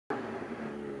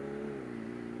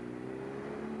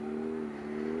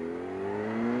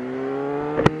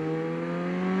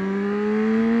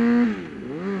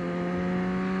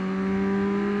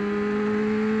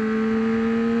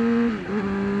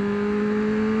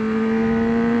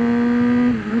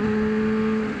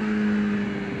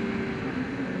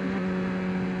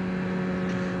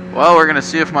Well, we're gonna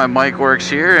see if my mic works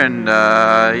here, and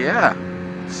yeah.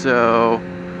 So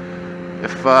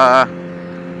if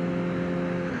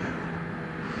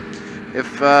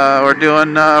we're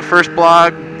doing first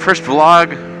vlog,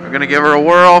 we're gonna give her a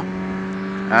whirl.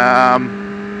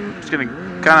 Just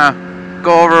gonna kind of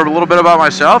go over a little bit about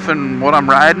myself and what I'm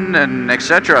riding and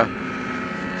etc.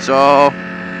 So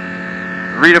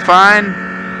Redefine,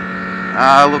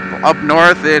 up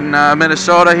north in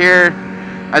Minnesota here.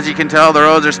 As you can tell, the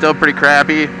roads are still pretty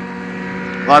crappy.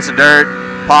 Lots of dirt,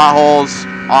 potholes,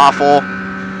 awful.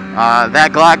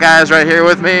 That Glock guy is right here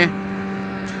with me.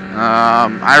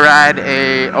 I ride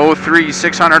a 03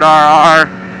 600RR,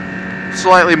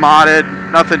 slightly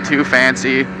modded, nothing too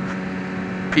fancy.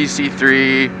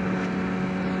 PC3,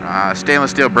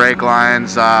 stainless steel brake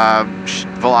lines,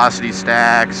 velocity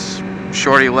stacks,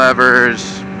 shorty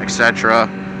levers, etc.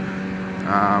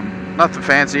 Nothing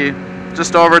fancy.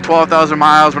 Just over 12,000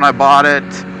 miles when I bought it.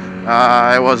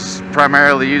 It was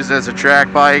primarily used as a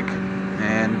track bike,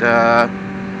 and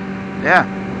yeah,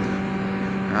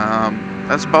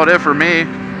 that's about it for me.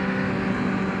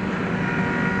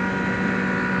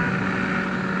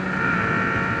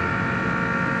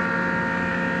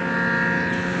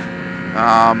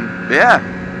 Yeah,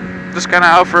 just kind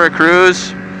of out for a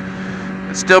cruise.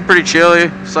 It's still pretty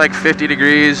chilly. It's like 50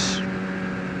 degrees,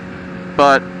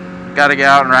 but gotta get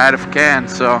out and ride if we can.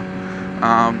 So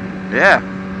yeah,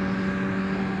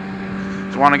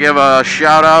 just want to give a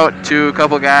shout out to a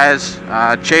couple guys,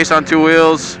 Chase on Two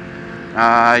Wheels,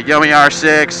 Yummy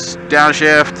R6,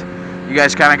 Downshift. You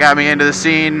guys kind of got me into the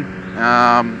scene.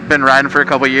 Been riding for a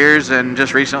couple years and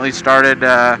just recently started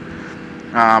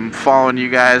following you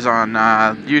guys on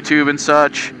YouTube and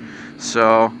such.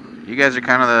 So you guys are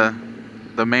kind of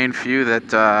the main few that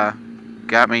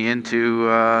got me into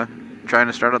trying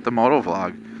to start up the moto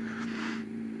vlog.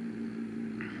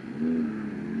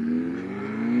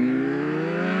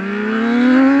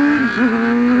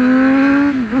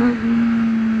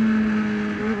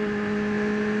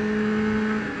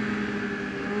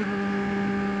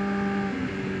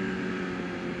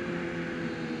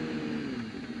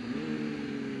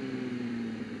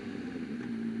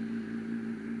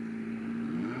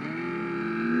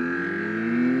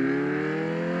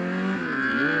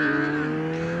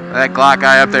 That Glock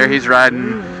guy up there, he's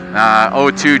riding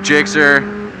 02 Gixxer.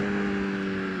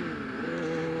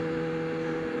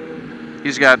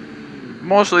 He's got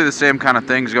mostly the same kind of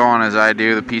things going as I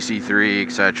do, the PC3,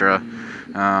 etc.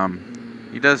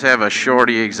 He does have a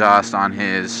shorty exhaust on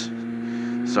his,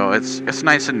 so it's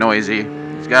nice and noisy.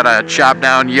 He's got a chopped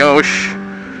down Yosh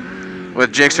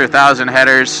with Gixxer 1000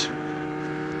 headers,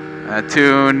 a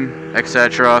tune,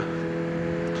 etc.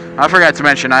 I forgot to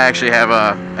mention I actually have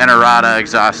an Arata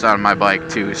exhaust on my bike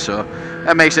too, so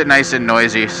that makes it nice and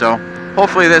noisy. So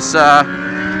hopefully this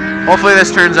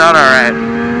turns out all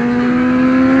right.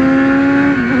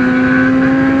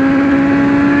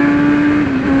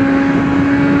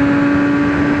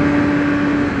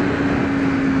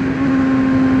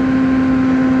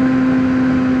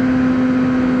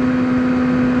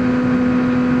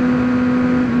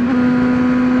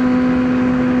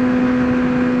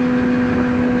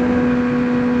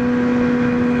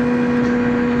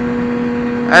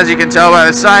 As you can tell by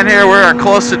the sign here, we're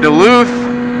close to Duluth.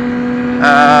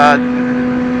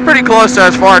 Pretty close to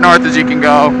as far north as you can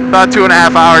go. About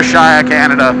 2.5 hours shy of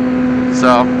Canada.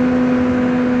 So.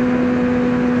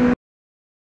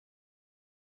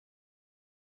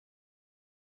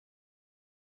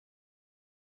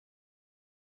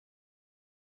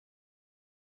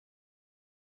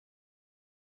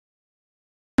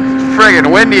 It's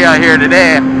friggin' windy out here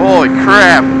today. Holy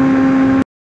crap.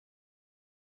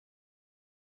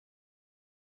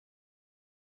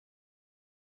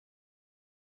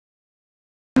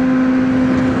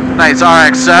 Nice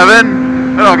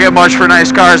RX-7. We don't get much for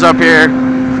nice cars up here.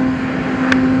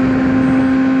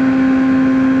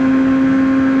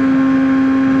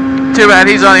 Too bad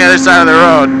he's on the other side of the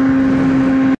road.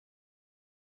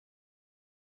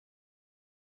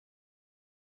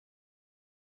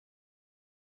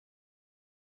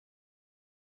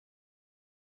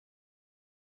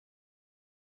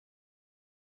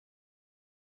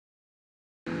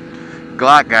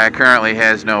 Glock guy currently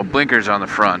has no blinkers on the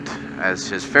front as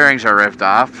his fairings are ripped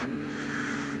off.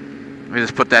 We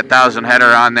just put that 1000 header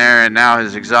on there, and now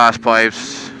his exhaust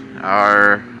pipes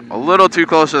are a little too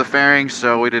close to the fairings,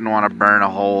 so we didn't want to burn a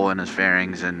hole in his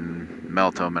fairings and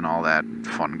melt them and all that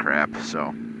fun crap.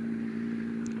 So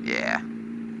yeah.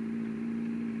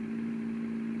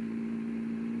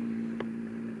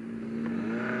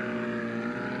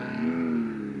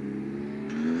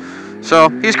 So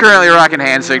he's currently rocking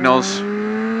hand signals.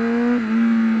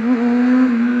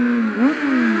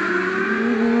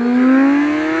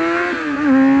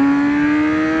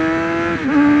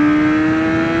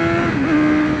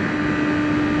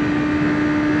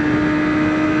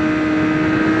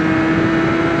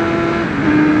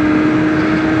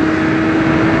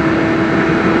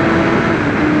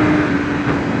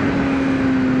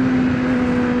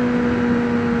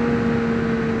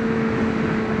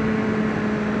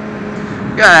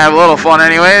 Gotta have a little fun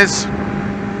anyways.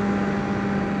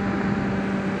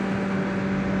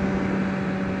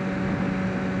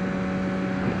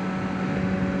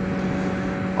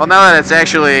 Well, now that it's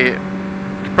actually, you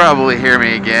can probably hear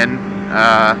me again.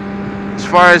 As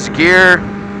far as gear,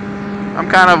 I'm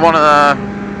kind of one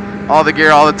of all the gear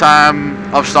all the time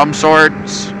of some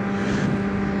sorts.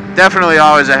 Definitely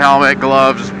always a helmet,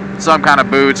 gloves, some kind of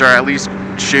boots, or at least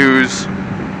shoes.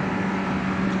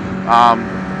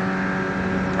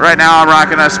 Right now I'm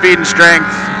rocking a Speed and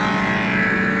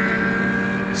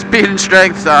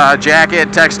Strength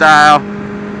jacket, textile.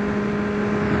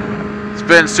 It's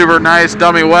been super nice,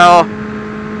 done me well.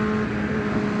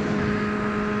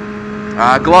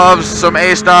 Gloves, some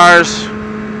A-Stars.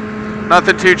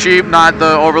 Nothing too cheap, not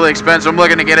the overly expensive. I'm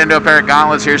looking to get into a pair of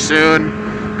gauntlets here soon.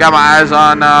 Got my eyes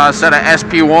on a set of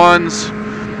SP1s.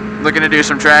 Looking to do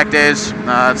some track days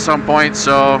at some point,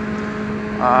 so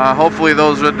hopefully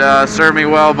those would serve me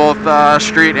well, both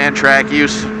street and track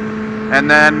use. And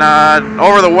then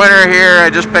over the winter here, I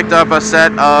just picked up a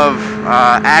set of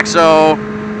Axo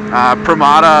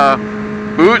Primata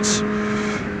boots.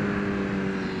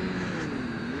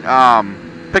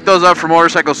 Picked those up from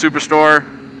Motorcycle Superstore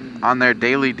on their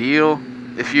daily deal.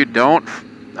 If you don't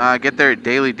get their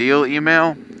daily deal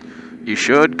email, you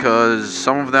should, because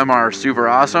some of them are super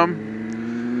awesome.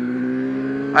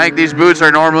 I think these boots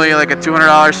are normally like a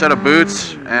 $200 set of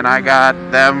boots, and I got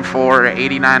them for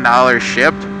 $89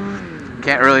 shipped.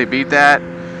 Can't really beat that.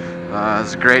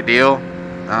 It's a great deal.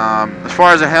 As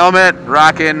far as a helmet,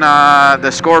 rocking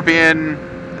the Scorpion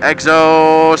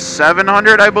Exo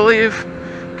 700, I believe.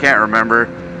 Can't remember.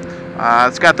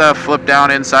 It's got the flip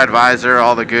down inside visor,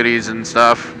 all the goodies and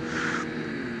stuff.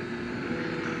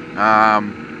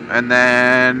 And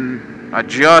then I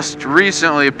just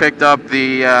recently picked up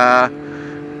the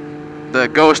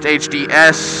Ghost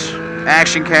HDS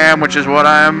Action Cam, which is what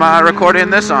I'm recording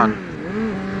this on.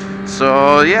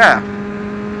 So yeah.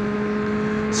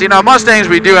 See, now Mustangs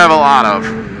we do have a lot of.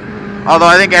 Although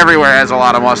I think everywhere has a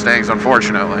lot of Mustangs,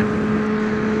 unfortunately.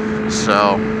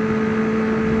 So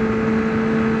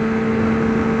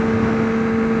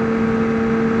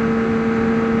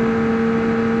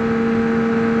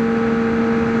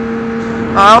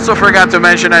I also forgot to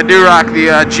mention I do rock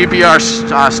the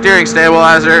GPR steering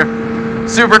stabilizer.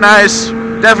 Super nice.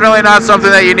 Definitely not something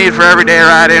that you need for everyday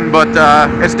riding, but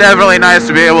it's definitely nice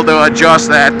to be able to adjust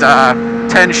that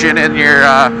tension in your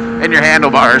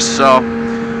handlebars. So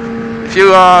if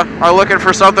you are looking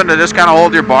for something to just kind of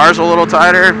hold your bars a little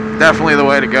tighter, definitely the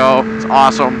way to go. It's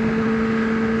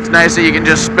awesome. It's nice that you can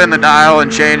just spin the dial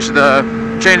and change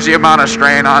the amount of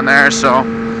strain on there. So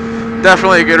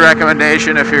definitely a good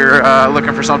recommendation if you're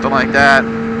looking for something like that.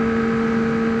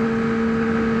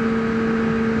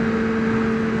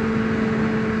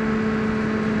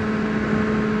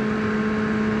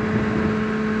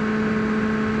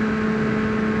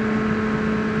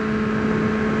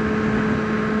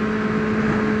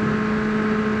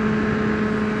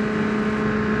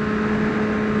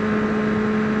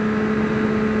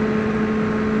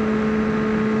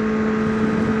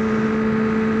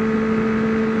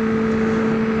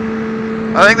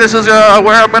 I think this is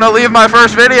where I'm going to leave my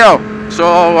first video.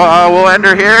 So we'll end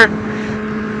her here.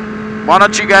 Why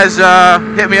don't you guys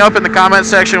hit me up in the comment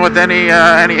section with any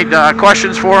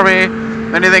questions for me,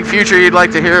 anything future you'd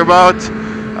like to hear about.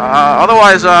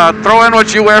 Otherwise, throw in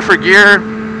what you wear for gear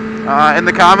in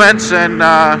the comments, and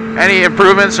any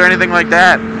improvements or anything like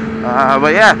that.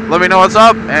 But yeah, let me know what's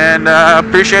up, and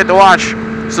appreciate the watch.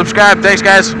 Subscribe. Thanks,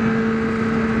 guys.